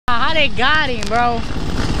how they got him, bro.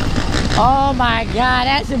 Oh my God,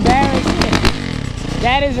 that's embarrassing.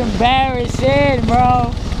 That is embarrassing,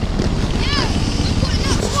 bro.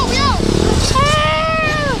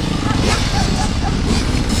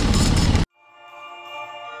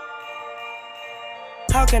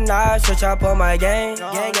 How can I switch up on my game?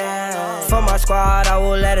 For my squad, I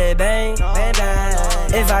will let it bang.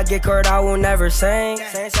 If I get hurt, I will never sing.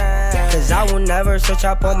 Cause I will never switch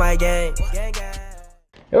up on my game.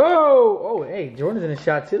 Oh, hey, Jordan's in the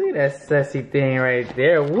shot too. Look at that sassy thing right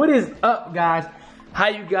there. What is up, guys? How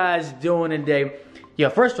you guys doing today? Yo,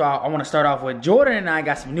 first of all, I want to start off with Jordan and I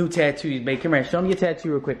got some new tattoos, babe. Come here, show me your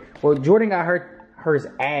tattoo real quick. Well, Jordan got hers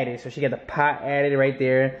added, so she got the pot added right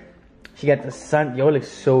there. She got the sun. Yo, it looks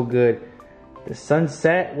so good. The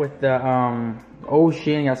sunset with the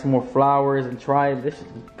ocean. Got some more flowers and tribes. This is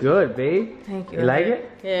good, babe. Thank you. You like it?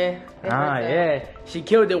 Yeah. Yeah. She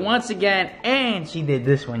killed it once again, and she did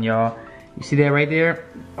this one, y'all. You see that right there?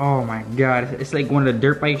 Oh my God, it's like one of the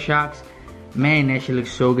dirt bike shocks. Man, that shit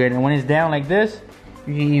looks so good. And when it's down like this,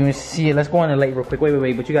 you can even see it. Let's go on the lake real quick.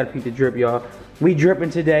 Wait, but you gotta peep the drip, y'all. We dripping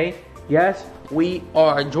today. Yes, we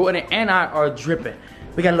are. Jordan and I are dripping.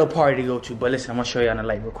 We got a little party to go to, but listen, I'm gonna show you on the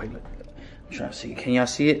light real quick. Look. I'm trying to see. Can y'all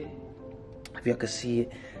see it? If y'all can see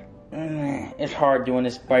it. It's hard doing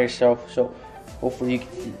this by yourself, so hopefully you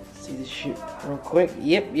can see this shit real quick.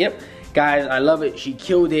 Yep. Guys, I love it. She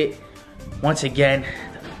killed it. Once again,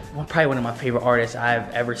 probably one of my favorite artists I've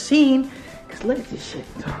ever seen. Cause look at this shit.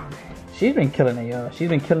 Oh, man. She's been killing it, y'all. She's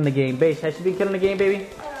been killing the game. Bass, has she been killing the game, baby?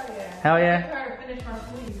 Hell yeah. Hell yeah. I tried to finish my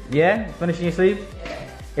sleeve. Yeah? Finishing your sleeve? Yeah.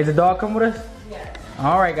 Is the dog come with us?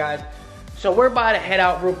 Alright guys, so we're about to head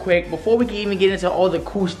out real quick. Before we can even get into all the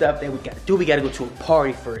cool stuff that we gotta do, we gotta go to a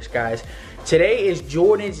party first, guys. Today is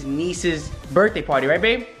Jordan's niece's birthday party, right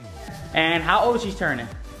babe? And how old she's turning?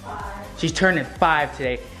 5. She's turning 5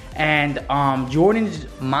 today. And Jordan's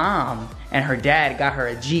mom and her dad got her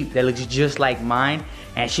a Jeep that looks just like mine.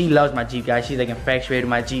 And she loves my Jeep, guys. She's like infatuated with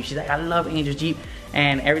my Jeep. She's like, I love Angel's Jeep.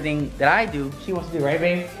 And everything that I do, she wants to do, right,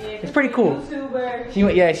 babe? Yeah, it's pretty cool.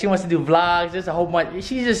 YouTuber. She wants to do vlogs. There's a whole bunch.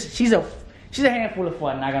 She's a handful of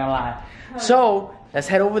fun. Not gonna lie. So let's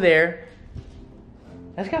head over there.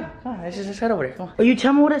 Let's go. Come on, let's head over there. Come on. Are you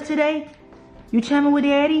chumming with us today? You chumming with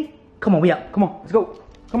Daddy? Come on, we out. Come on, let's go.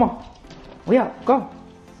 Come on, we out. Go.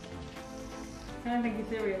 I'm making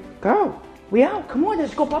cereal. Go. We out. Come on,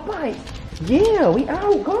 let's go. Bye-bye. Yeah, we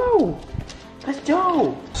out. Go. Let's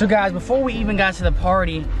go. So guys, before we even got to the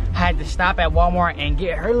party, I had to stop at Walmart and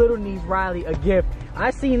get her little niece Riley a gift.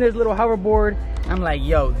 I seen this little hoverboard. I'm like,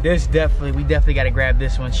 yo, we definitely gotta grab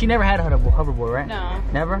this one. She never had a hoverboard, right? No.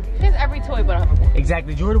 Never? She has every toy but a hoverboard.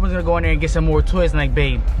 Exactly. Jordan was gonna go in there and get some more toys and like,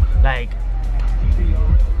 babe, like,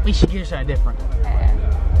 we should get her something different.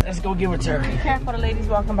 Yeah. Let's go give it to her. Be careful, the ladies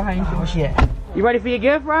walking behind you. Where's she at? You ready for your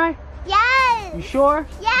gift, Ryan? Yes! You sure?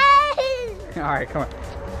 Yes! All right, come on.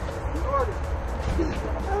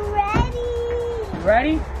 Ready? You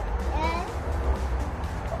ready? Yes.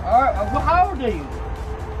 All right, how old are you?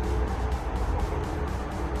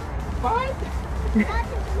 5? Not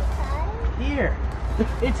to be tired. Here.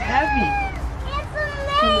 It's heavy. It's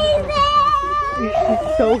amazing!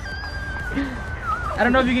 So, I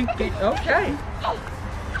don't know if you can get, okay.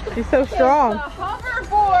 She's so strong. It's a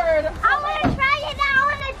hoverboard. I want to try it now. I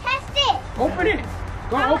want to test it. Open it.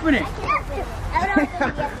 Go open it. I can open it.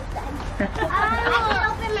 I can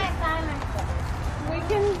open my timer.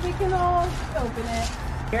 We can all open it.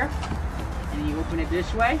 Here. And you open it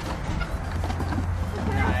this way.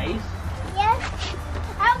 Nice. Yes.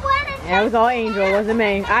 I want to. Yeah, it was all Angel, it wasn't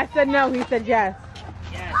me. I said no, he said yes.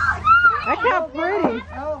 Yes. That's how pretty.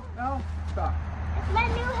 No. Stop. It's my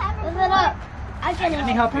new hoverboard. Lift it up. I can Let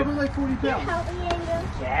me help you. like 40 pounds. Help me, Angel.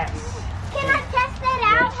 Yes. Can I test it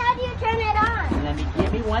out? How do you turn it on?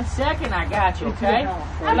 Give me 1 second. I got you, okay? Okay,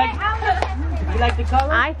 I want to test it. You like the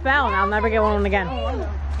color? I fell and I'll never get one again.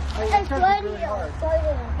 It's good.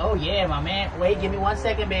 Oh yeah, my man. Wait, give me 1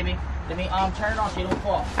 second, baby. Let me turn it on so you don't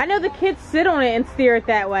fall. I know the kids sit on it and steer it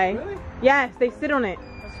that way. Really? Yes, they sit on it.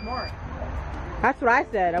 That's smart. That's what I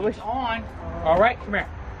said. I wish. It's on. All right, come here.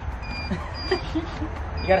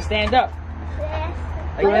 You gotta stand up. Yes.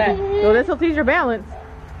 Like that. Well, this will teach your balance.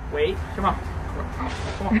 Wait, come on.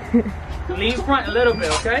 Come on. Lean front a little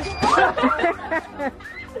bit, okay?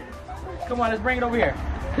 Come on, let's bring it over here.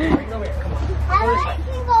 Bring it over here. Come on. I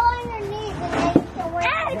can go underneath and then you can wear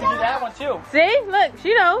You can do that one too. See? Look,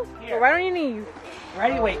 she knows. Here. Go right on your knees.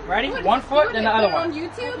 Ready? Wait, ready? 1 foot, then the other one. On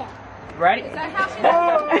YouTube? Ready? Is that how she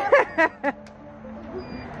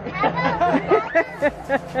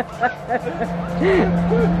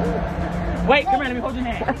Wait, come here, let me hold your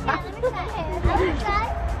hand. Let me try.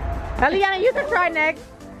 Eliana, you can try next.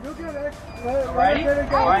 You get it. Ready?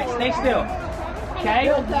 All right, stay still. Okay.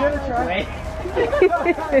 Wait.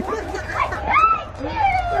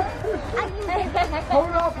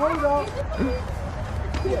 Hold up.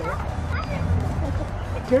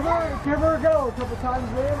 Give her a go a couple times,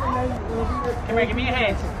 man, and then it'll be your... Come here, give me your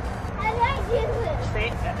hands. I like you. Stay.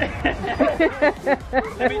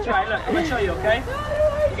 Let me try. Look, I'm gonna show you, okay?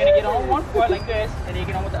 You're gonna get on one foot like this, and then you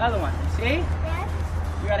get on with the other one. See? Yes.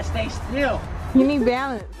 You gotta stay still. You need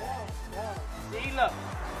balance. See, look.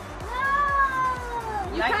 No.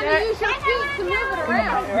 You Like kind that? of use your feet to move it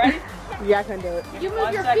around. You ready? Yeah, I can do it. Give You me move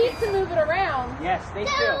 1 your second. feet to move it around. Yes, stay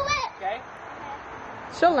still. Okay?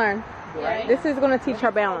 She'll learn. Right? This is going to teach her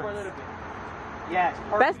Over a balance. little bit. Yes,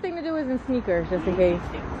 perfect. Best thing to do is in sneakers, just in case.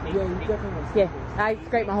 Stay, Yeah, you definitely... Yeah, I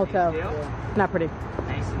scraped my whole toe. still. Not pretty.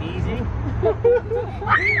 Nice and easy.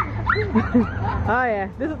 Oh yeah,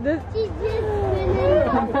 this. She's just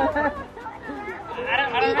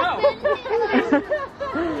I don't know.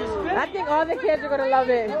 I think all the kids are gonna love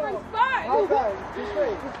it. How bad? Just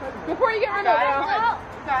wait. Before you get rid Got of it. it.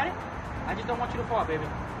 You got it. I just don't want you to fall, baby.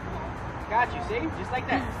 Got you, see? Just like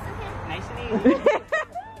that. Nice and easy.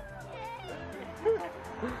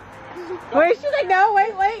 Wait, she's like, no,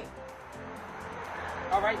 wait.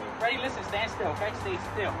 All right, you ready? Listen, stand still, okay? Stay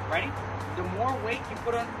still. Ready? The more weight you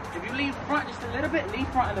put on, if you lean front just a little bit, lean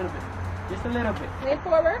front a little bit. Just a little bit. Lean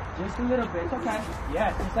forward. Just a little bit. It's okay.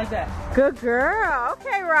 Yes, just like that. Good girl.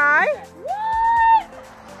 Okay, Rye.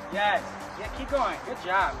 Yes. Yeah, keep going. Good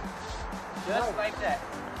job. Just like that.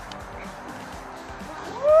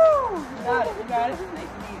 Woo! You got it. Nice and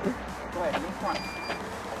easy. Go ahead, lean front.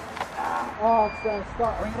 Oh,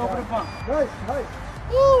 stop. Bring it over the bump. Nice.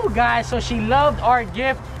 Woo, guys, so she loved our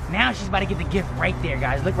gift. Now she's about to get the gift right there,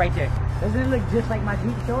 guys. Look right there. Doesn't it look just like my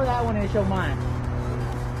Jeep? Show her that one and show mine.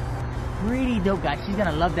 Pretty dope, guys. She's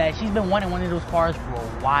gonna love that. She's been wanting one of those cars for a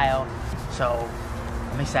while, so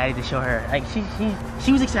I'm excited to show her. Like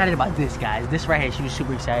she was excited about this, guys. This right here, she was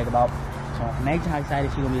super excited about. So imagine how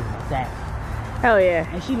excited she's gonna be about that. Hell yeah.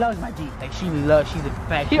 And she loves my Jeep. Like she's a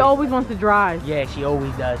fat. She always wants to drive. Yeah, she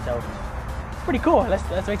always does. So it's pretty cool. Let's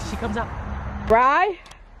wait till she comes out. Rye,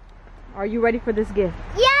 are you ready for this gift?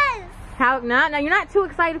 Yes. How? Now you're not too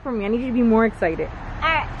excited for me. I need you to be more excited.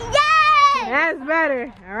 Yes. That's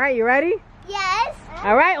better. All right, you ready? Yes.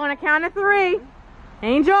 All right, on a count of 3.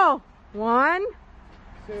 Angel, 1,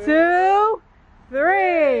 2, 3.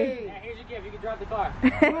 Yeah, here's your gift. You can drive the car.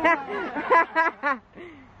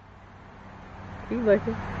 Keep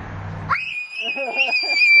looking. This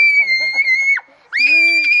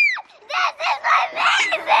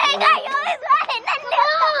is amazing. I always wanted to know.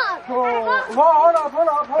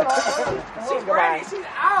 Hold up. She's ready. She's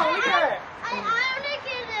out. Look at her. I want to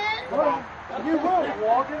get it. You will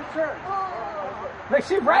walk in church. Look,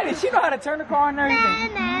 she's ready. She know how to turn the car on and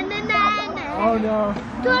everything. Na. Oh no.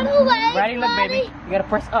 Turn away. Ready? Look, baby. You gotta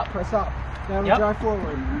press up. Press up. Now Yep. drive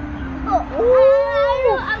forward.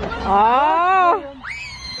 Oh.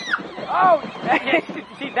 Oh,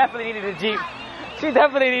 she definitely needed a Jeep. She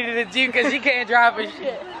definitely needed a Jeep because she can't drive for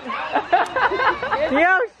shit.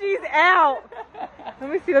 Yo, she's out. Let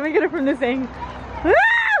me see. Let me get her from this angle. Ah,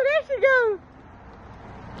 there she goes.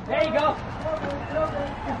 There you go.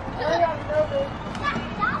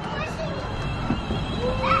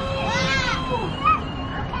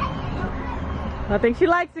 I think she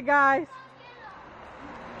likes it, guys.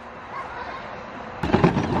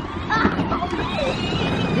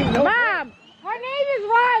 Mom, her name is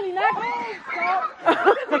Riley, not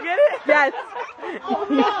You get it? Yes. Oh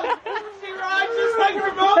no! She rides just like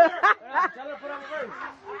her mother! Tell her to put on the brakes.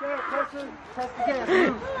 Press the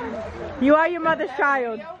gas. You are your mother's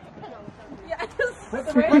child. Put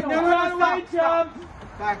the brakes on.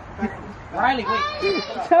 Back. Riley, wait.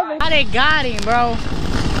 How they got him, bro?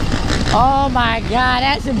 Oh my God,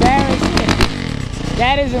 that's embarrassing.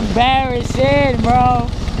 That is embarrassing, bro.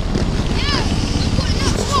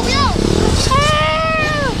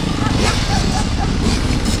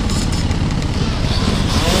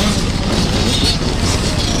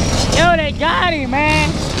 Yo, they got him, man.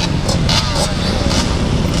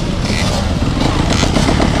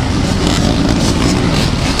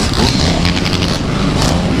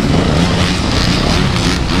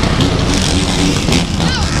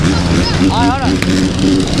 Hold on.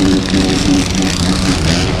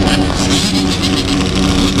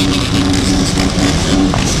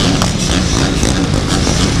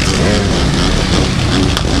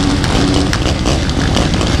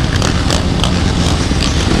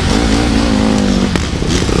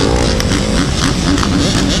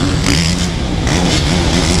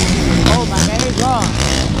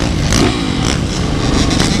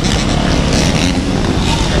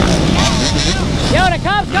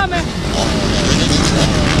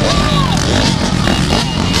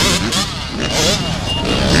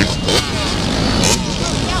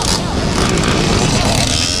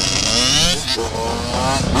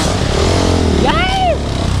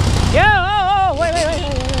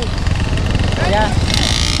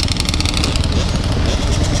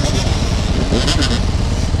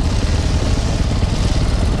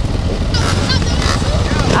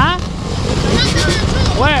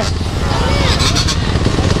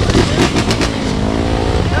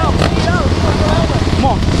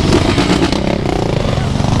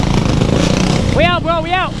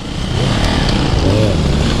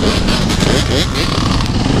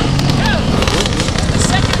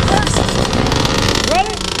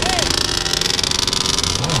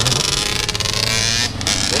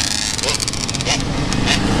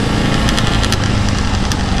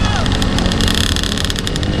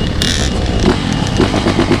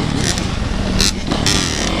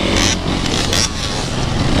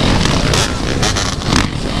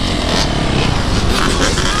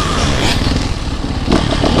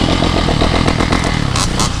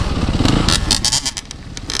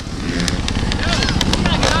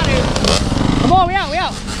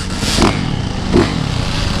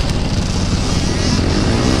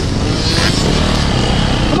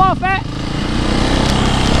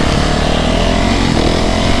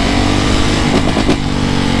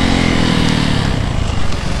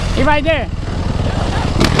 right there.